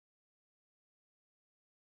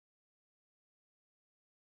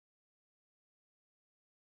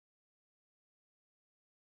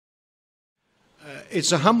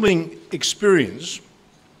It's a humbling experience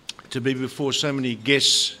to be before so many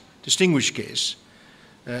guests, distinguished guests,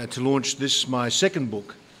 to launch this, my second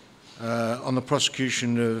book, on the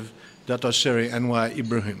prosecution of Dato' Seri Anwar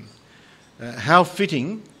Ibrahim. How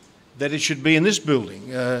fitting that it should be in this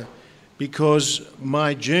building, because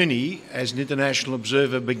my journey as an international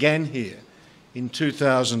observer began here in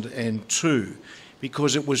 2002,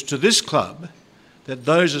 because it was to this club that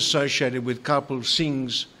those associated with Counsel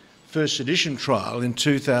Singh's first sedition trial in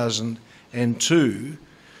 2002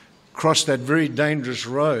 crossed that very dangerous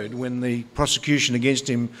road when the prosecution against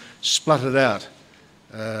him spluttered out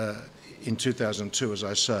in 2002, as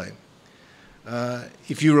I say.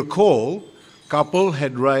 If you recall, Counsel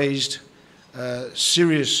had raised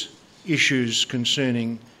serious issues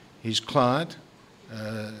concerning his client,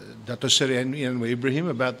 Dato' Seri Anwar Ibrahim,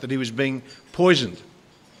 about that he was being poisoned.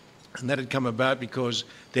 And that had come about because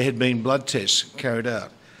there had been blood tests carried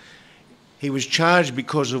out. He was charged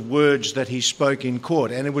because of words that he spoke in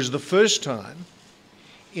court, and it was the first time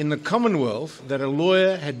in the Commonwealth that a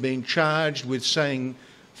lawyer had been charged with saying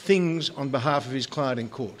things on behalf of his client in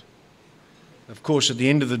court. Of course, at the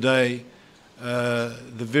end of the day, the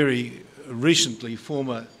very recently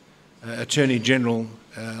former Attorney General,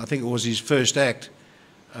 I think it was his first act,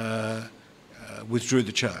 withdrew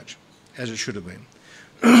the charge, as it should have been.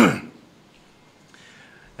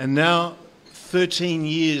 And now, 13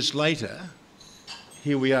 years later,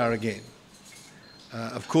 here we are again.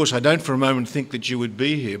 Of course, I don't for a moment think that you would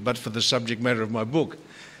be here but for the subject matter of my book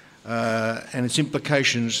and its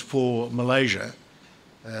implications for Malaysia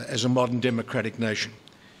as a modern democratic nation.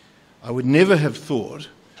 I would never have thought,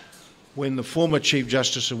 when the former Chief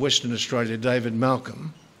Justice of Western Australia, David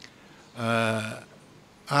Malcolm,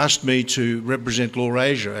 asked me to represent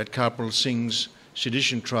Lawasia at Counsel Singh's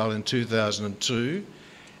sedition trial in 2002,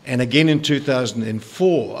 and again in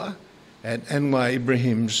 2004 at Anwar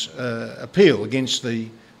Ibrahim's appeal against the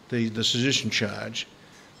sedition charge,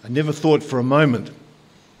 I never thought for a moment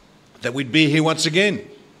that we'd be here once again.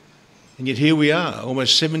 And yet here we are,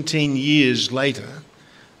 almost 17 years later,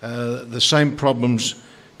 the same problems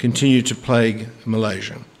continue to plague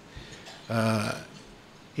Malaysia.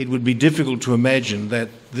 It would be difficult to imagine that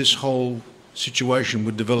this whole situation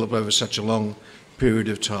would develop over such a long period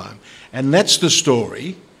of time. And that's the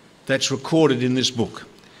story that's recorded in this book,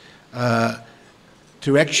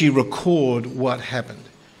 to actually record what happened.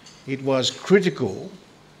 It was critical,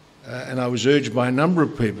 and I was urged by a number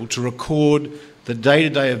of people, to record the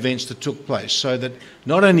day-to-day events that took place so that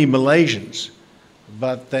not only Malaysians,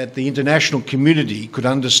 but that the international community could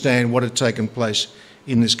understand what had taken place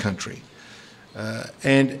in this country.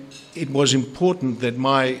 And it was important that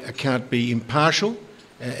my account be impartial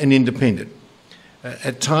and independent.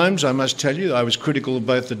 At times, I must tell you, I was critical of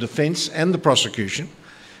both the defence and the prosecution,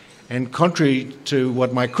 and contrary to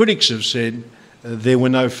what my critics have said, there were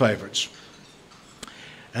no favourites.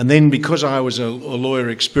 And then, because I was a lawyer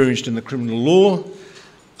experienced in the criminal law,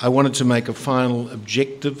 I wanted to make a final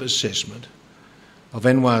objective assessment of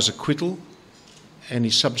Anwar's acquittal and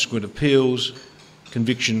his subsequent appeals,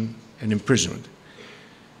 conviction and imprisonment.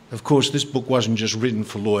 Of course, this book wasn't just written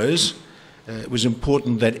for lawyers. It was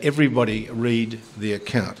important that everybody read the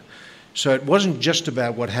account. So it wasn't just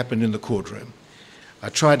about what happened in the courtroom. I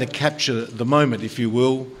tried to capture the moment, if you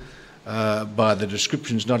will, by the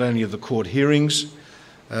descriptions not only of the court hearings,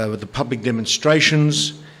 but the public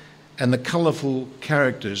demonstrations and the colourful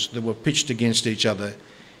characters that were pitched against each other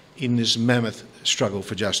in this mammoth struggle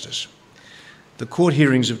for justice. The court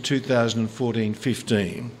hearings of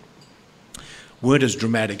 2014-15 weren't as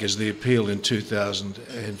dramatic as the appeal in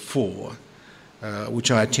 2004, which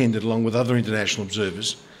I attended along with other international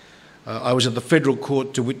observers. I was at the Federal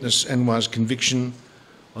Court to witness Anwar's conviction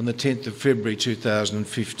on the 10th of February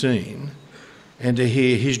 2015 and to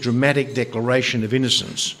hear his dramatic declaration of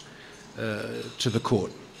innocence to the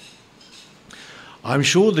court. I'm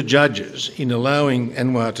sure the judges, in allowing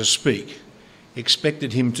Anwar to speak,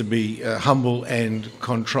 expected him to be humble and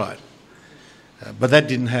contrite, but that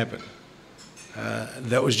didn't happen.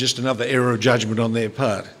 That was just another error of judgment on their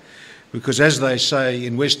part, because as they say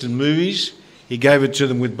in Western movies, he gave it to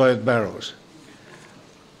them with both barrels.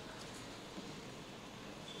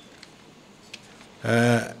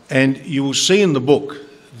 And you will see in the book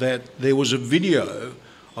that there was a video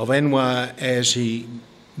of Anwar as he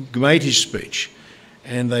made his speech,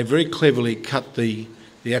 and they very cleverly cut the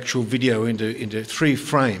actual video into 3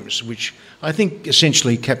 frames, which I think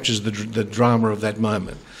essentially captures the drama of that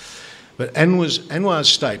moment. But Anwar's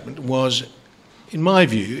statement was, in my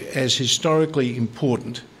view, as historically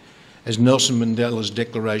important as Nelson Mandela's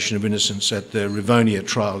Declaration of Innocence at the Rivonia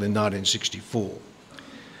trial in 1964.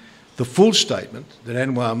 The full statement that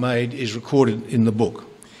Anwar made is recorded in the book,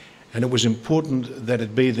 and it was important that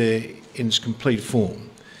it be there in its complete form.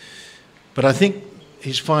 But I think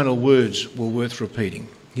his final words were worth repeating.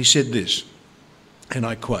 He said this, and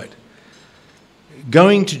I quote,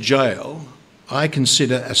 "Going to jail, I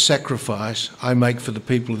consider a sacrifice I make for the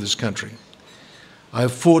people of this country. I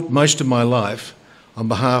have fought most of my life on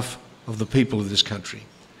behalf of the people of this country.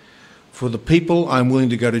 For the people, I'm willing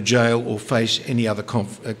to go to jail or face any other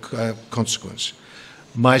consequence.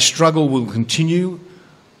 My struggle will continue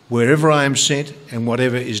wherever I am sent and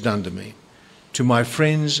whatever is done to me. To my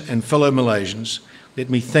friends and fellow Malaysians,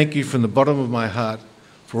 let me thank you from the bottom of my heart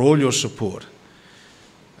for all your support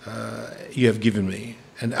you have given me.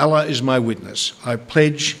 And Allah is my witness. I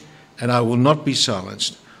pledge, and I will not be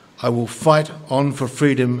silenced. I will fight on for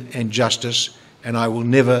freedom and justice, and I will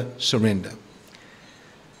never surrender."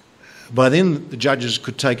 By then, the judges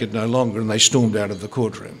could take it no longer, and they stormed out of the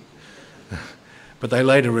courtroom. But they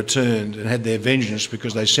later returned and had their vengeance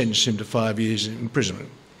because they sentenced him to 5 years in imprisonment.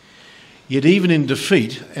 Yet even in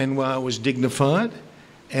defeat, Anwar was dignified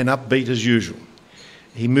and upbeat as usual.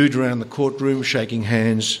 He moved around the courtroom shaking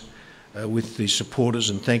hands with the supporters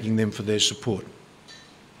and thanking them for their support.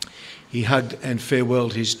 He hugged and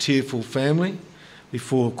farewelled his tearful family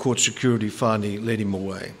before court security finally led him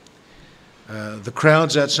away. The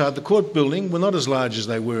crowds outside the court building were not as large as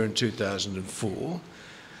they were in 2004,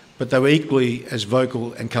 but they were equally as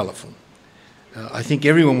vocal and colourful. I think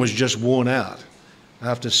everyone was just worn out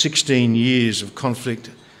after 16 years of conflict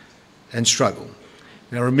and struggle.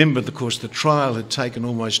 Now remember, of course, the trial had taken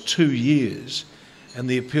almost 2 years and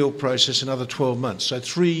the appeal process another 12 months, so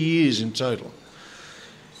 3 years in total.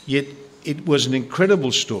 Yet it was an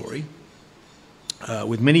incredible story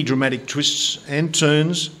with many dramatic twists and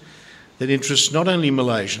turns that interest not only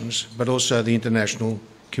Malaysians but also the international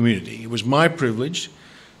community. It was my privilege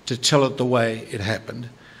to tell it the way it happened,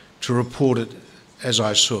 to report it as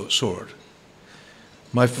I saw it.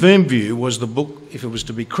 My firm view was the book, if it was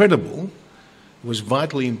to be credible, it was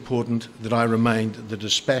vitally important that I remained the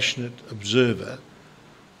dispassionate observer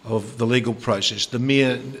of the legal process, the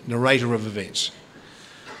mere narrator of events.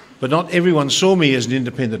 But not everyone saw me as an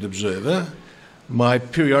independent observer. My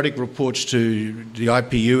periodic reports to the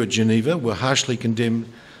IPU at Geneva were harshly condemned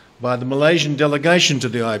by the Malaysian delegation to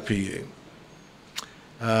the IPU.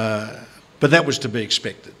 But that was to be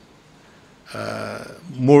expected.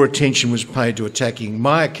 More attention was paid to attacking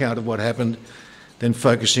my account of what happened than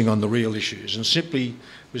focusing on the real issues. And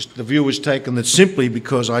the view was taken that simply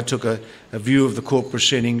because I took a view of the court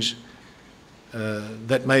proceedings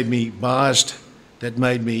that made me biased, that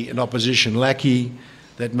made me an opposition lackey,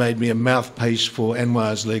 that made me a mouthpiece for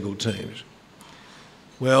Anwar's legal teams.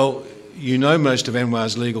 Well, you know most of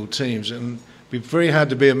Anwar's legal teams, and it'd be very hard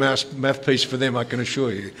to be a mouthpiece for them, I can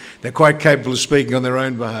assure you. They're quite capable of speaking on their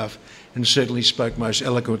own behalf and certainly spoke most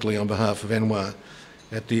eloquently on behalf of Anwar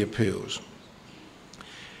at the appeals.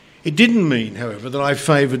 It didn't mean, however, that I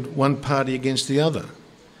favoured one party against the other.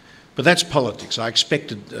 But that's politics. I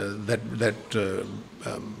expected that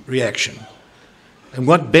reaction. And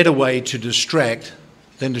what better way to distract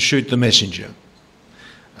than to shoot the messenger?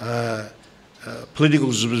 Political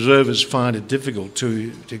observers find it difficult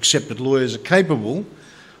to accept that lawyers are capable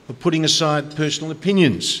of putting aside personal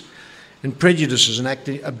opinions and prejudices and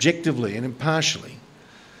acting objectively and impartially.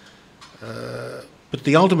 But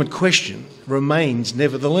the ultimate question remains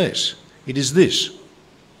nevertheless. It is this.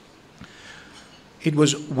 It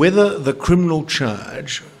was whether the criminal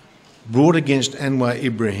charge brought against Anwar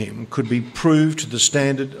Ibrahim could be proved to the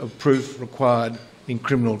standard of proof required in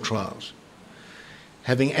criminal trials.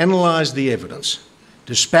 Having analysed the evidence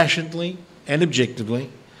dispassionately and objectively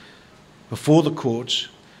before the courts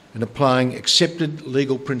and applying accepted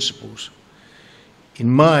legal principles, in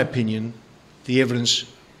my opinion, the evidence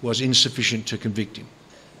was insufficient to convict him.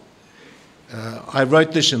 I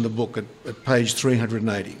wrote this in the book at page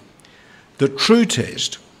 380. The true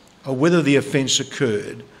test of whether the offence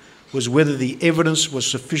occurred was whether the evidence was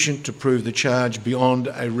sufficient to prove the charge beyond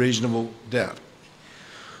a reasonable doubt.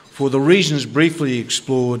 For the reasons briefly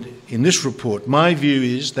explored in this report, my view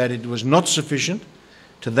is that it was not sufficient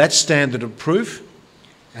to that standard of proof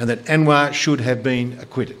and that Anwar should have been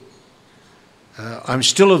acquitted. I'm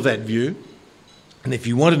still of that view, and if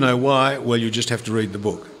you want to know why, well, you just have to read the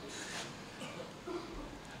book.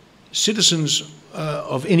 Citizens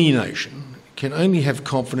of any nation can only have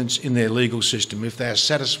confidence in their legal system if they are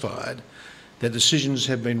satisfied that decisions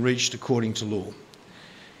have been reached according to law.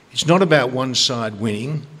 It's not about one side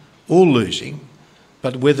winning or losing,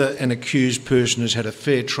 but whether an accused person has had a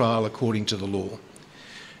fair trial according to the law.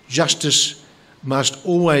 Justice must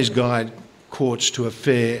always guide courts to a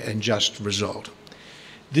fair and just result.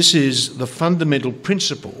 This is the fundamental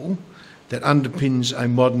principle that underpins a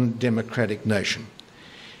modern democratic nation.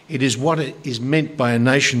 It is what is meant by a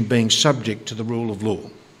nation being subject to the rule of law.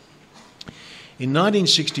 In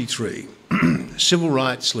 1963, civil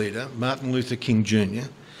rights leader Martin Luther King Jr.,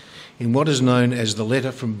 in what is known as the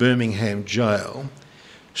Letter from Birmingham Jail,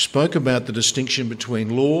 spoke about the distinction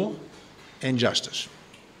between law and justice.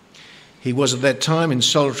 He was at that time in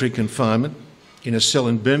solitary confinement in a cell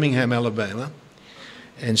in Birmingham, Alabama,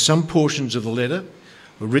 and some portions of the letter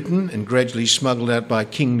were written and gradually smuggled out by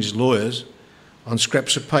King's lawyers on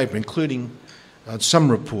scraps of paper, including, some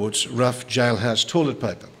reports, rough jailhouse toilet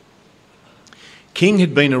paper. King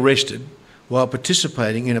had been arrested while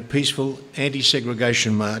participating in a peaceful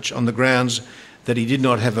anti-segregation march on the grounds that he did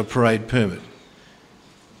not have a parade permit.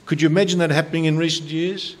 Could you imagine that happening in recent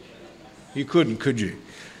years? You couldn't, could you?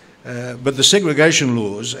 But the segregation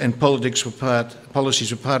laws and policies were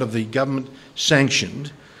part of the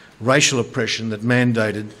government-sanctioned racial oppression that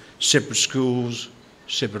mandated separate schools,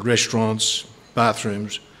 separate restaurants,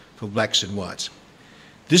 bathrooms for blacks and whites.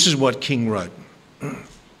 This is what King wrote.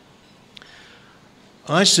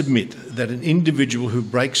 I submit that an individual who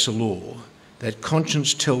breaks a law that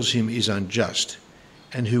conscience tells him is unjust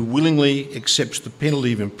and who willingly accepts the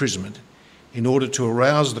penalty of imprisonment in order to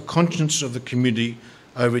arouse the conscience of the community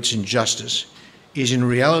over its injustice is in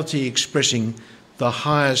reality expressing the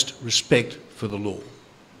highest respect for the law.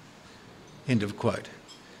 End of quote.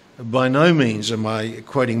 By no means am I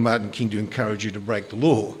quoting Martin King to encourage you to break the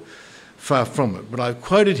law, far from it, but I've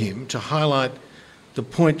quoted him to highlight the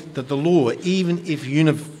point that the law, even if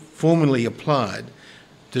uniformly applied,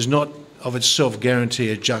 does not of itself guarantee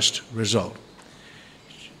a just result.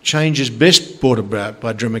 Change is best brought about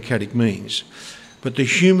by democratic means, but the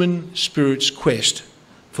human spirit's quest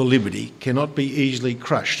for liberty cannot be easily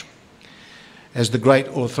crushed, as the great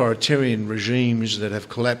authoritarian regimes that have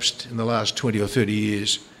collapsed in the last 20 or 30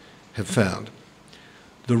 years have found.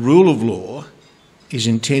 The rule of law is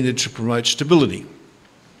intended to promote stability,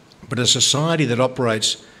 but a society that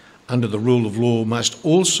operates under the rule of law must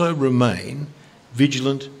also remain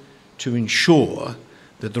vigilant to ensure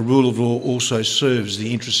that the rule of law also serves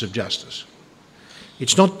the interests of justice.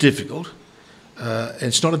 It's not difficult.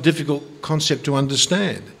 It's not a difficult concept to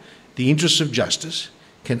understand. The interests of justice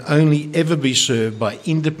can only ever be served by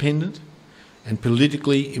independent and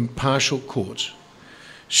politically impartial courts,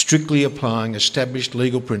 strictly applying established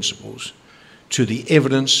legal principles to the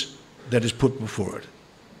evidence that is put before it,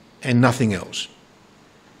 and nothing else.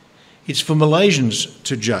 It's for Malaysians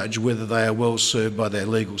to judge whether they are well served by their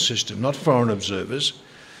legal system, not foreign observers.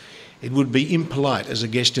 It would be impolite as a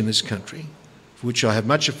guest in this country, for which I have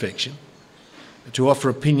much affection, to offer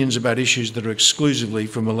opinions about issues that are exclusively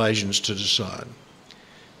for Malaysians to decide.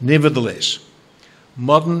 Nevertheless,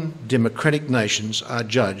 modern democratic nations are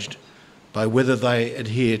judged by whether they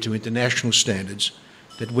adhere to international standards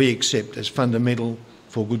that we accept as fundamental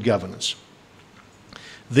for good governance.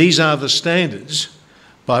 These are the standards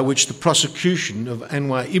by which the prosecution of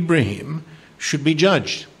Anwar Ibrahim should be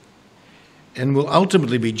judged, and will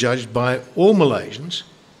ultimately be judged by all Malaysians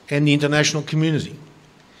and the international community.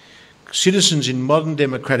 Citizens in modern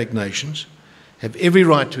democratic nations have every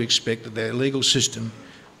right to expect that their legal system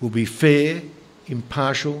will be fair,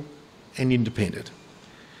 impartial and independent.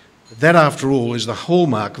 That, after all, is the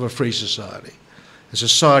hallmark of a free society, a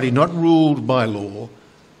society not ruled by law,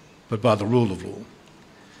 but by the rule of law.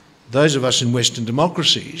 Those of us in Western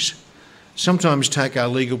democracies sometimes take our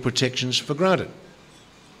legal protections for granted,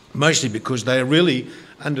 mostly because they are really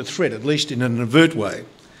under threat, at least in an overt way.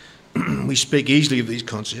 We speak easily of these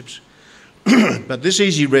concepts, but this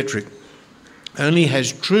easy rhetoric only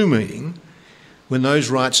has true meaning when those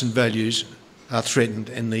rights and values are threatened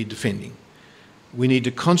and need defending. We need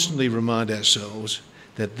to constantly remind ourselves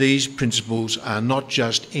that these principles are not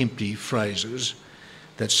just empty phrases,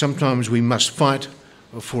 that sometimes we must fight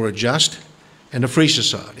for a just and a free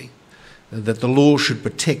society, that the law should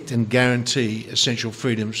protect and guarantee essential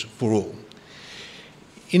freedoms for all.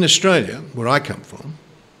 In Australia, where I come from,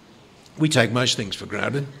 we take most things for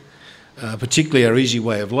granted, particularly our easy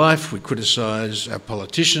way of life. We criticise our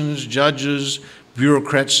politicians, judges,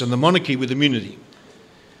 bureaucrats and the monarchy with immunity.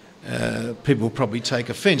 People probably take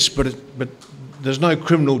offence, but there's no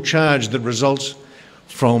criminal charge that results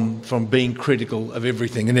from being critical of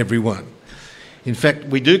everything and everyone. In fact,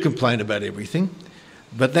 we do complain about everything,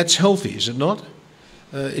 but that's healthy, is it not?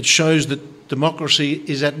 It shows that democracy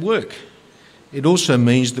is at work. It also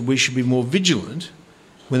means that we should be more vigilant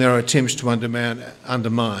when there are attempts to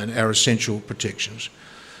undermine our essential protections.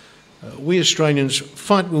 We Australians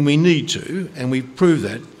fight when we need to, and we prove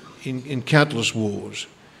that in countless wars,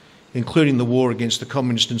 including the war against the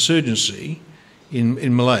communist insurgency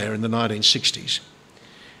in Malaya in the 1960s.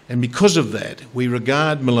 And because of that, we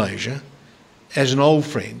regard Malaysia as an old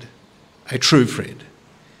friend, a true friend.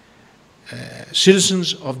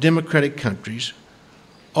 Citizens of democratic countries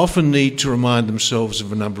often need to remind themselves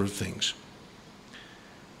of a number of things.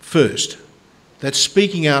 First, that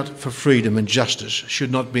speaking out for freedom and justice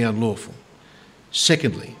should not be unlawful.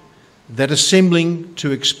 Secondly, that assembling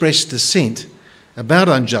to express dissent about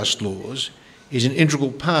unjust laws is an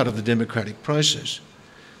integral part of the democratic process.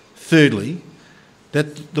 Thirdly,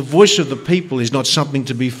 that the voice of the people is not something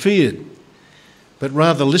to be feared, but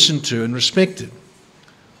rather listened to and respected.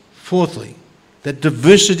 Fourthly, that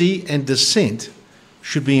diversity and dissent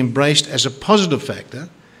should be embraced as a positive factor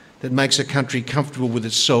that makes a country comfortable with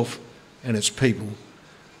itself and its people.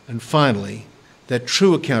 And finally, that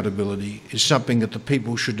true accountability is something that the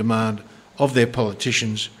people should demand of their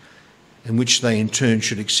politicians and which they in turn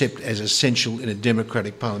should accept as essential in a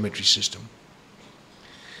democratic parliamentary system.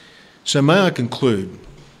 So may I conclude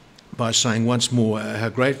by saying once more how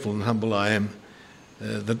grateful and humble I am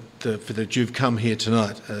that you've come here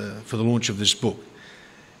tonight for the launch of this book.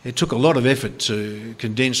 It took a lot of effort to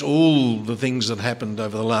condense all the things that happened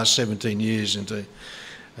over the last 17 years into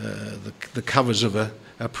the covers of a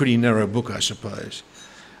pretty narrow book, I suppose.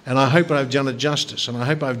 And I hope I've done it justice, and I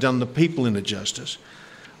hope I've done the people in it justice.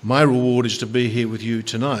 My reward is to be here with you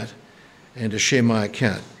tonight and to share my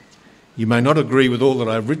account. You may not agree with all that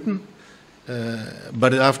I've written,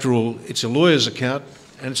 but after all, it's a lawyer's account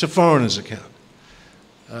and it's a foreigner's account.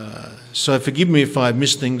 So forgive me if I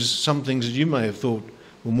missed some things that you may have thought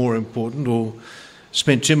were more important, or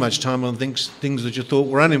spent too much time on things that you thought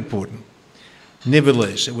were unimportant.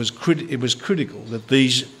 Nevertheless, it was critical that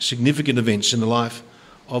these significant events in the life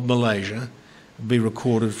of Malaysia be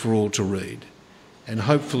recorded for all to read, and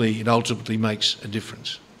hopefully it ultimately makes a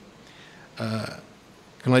difference.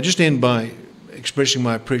 Can I just end by expressing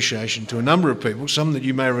my appreciation to a number of people, some that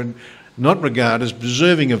you may not regard as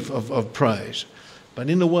deserving of praise, but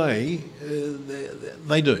in a way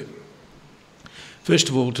they do. First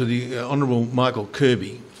of all, to the Honourable Michael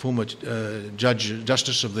Kirby, former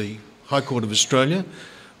Justice of the High Court of Australia,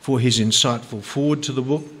 for his insightful foreword to the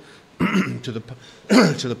book, to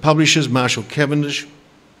the publishers, Marshall Cavendish,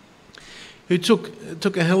 who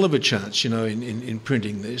took a hell of a chance, in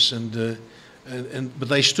printing this, but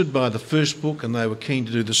they stood by the first book and they were keen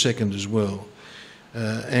to do the second as well,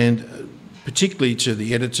 and particularly to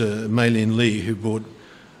the editor Mei Lin Lee, who brought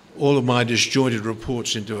all of my disjointed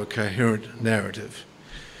reports into a coherent narrative.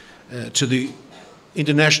 To the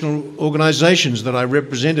international organisations that I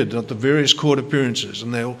represented at the various court appearances,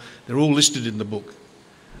 and they're all listed in the book.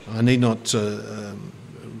 I need not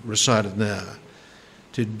recite it now.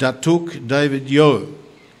 To Datuk David Yeo,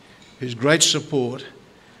 whose great support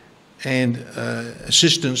and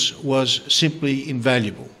assistance was simply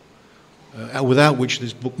invaluable, without which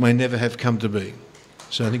this book may never have come to be.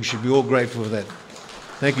 So I think you should be all grateful for that.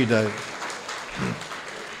 Thank you, David.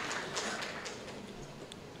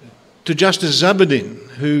 To Justice Zabudin,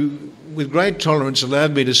 who with great tolerance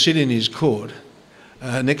allowed me to sit in his court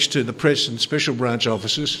next to the press and special branch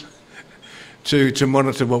officers to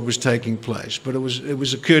monitor what was taking place. But it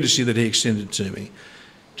was a courtesy that he extended to me.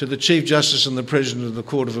 To the Chief Justice and the President of the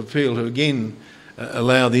Court of Appeal, who again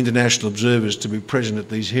allow the international observers to be present at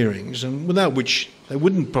these hearings, and without which they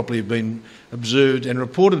wouldn't probably have been observed and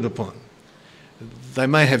reported upon. They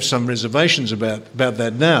may have some reservations about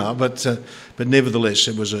that now, but nevertheless,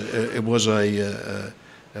 it was a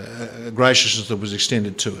graciousness that was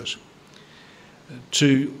extended to us.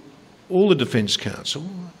 To all the Defence Counsel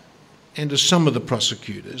and to some of the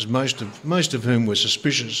prosecutors, most of whom were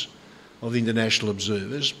suspicious of the international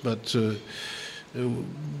observers, but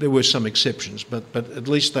there were some exceptions, but at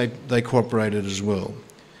least they cooperated as well.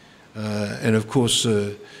 And of course,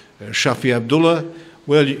 Shafi Abdullah,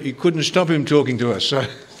 well, you couldn't stop him talking to us. So,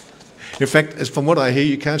 in fact, as from what I hear,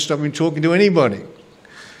 you can't stop him talking to anybody.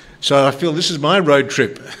 So I feel this is my road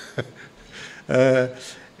trip.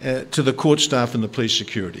 To the court staff and the police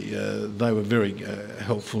security, they were very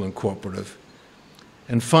helpful and cooperative.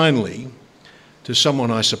 And finally, to someone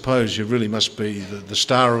I suppose who really must be the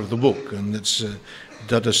star of the book, and that's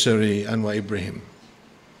Dato Seri Anwar Ibrahim.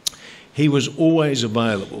 He was always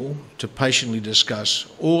available to patiently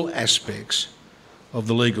discuss all aspects of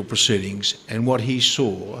the legal proceedings and what he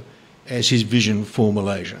saw as his vision for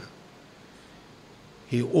Malaysia.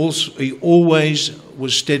 He always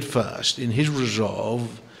was steadfast in his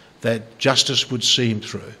resolve that justice would see him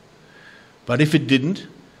through. But if it didn't,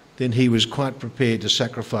 then he was quite prepared to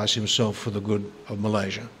sacrifice himself for the good of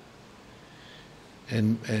Malaysia.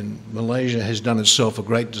 and Malaysia has done itself a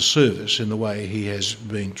great disservice in the way he has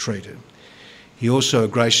been treated. He also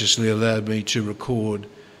graciously allowed me to record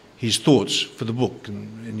his thoughts for the book,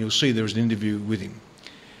 and you'll see there is an interview with him.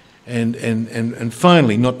 And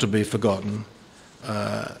finally, not to be forgotten,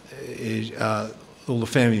 are all the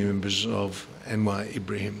family members of Anwar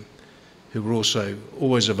Ibrahim, who were also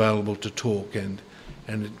always available to talk, and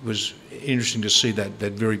it was interesting to see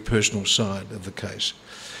that very personal side of the case.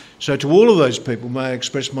 So to all of those people, may I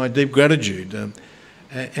express my deep gratitude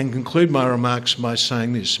and conclude my remarks by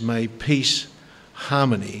saying this: may peace,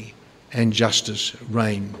 harmony and justice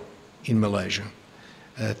reign in Malaysia.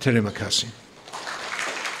 Terima kasih.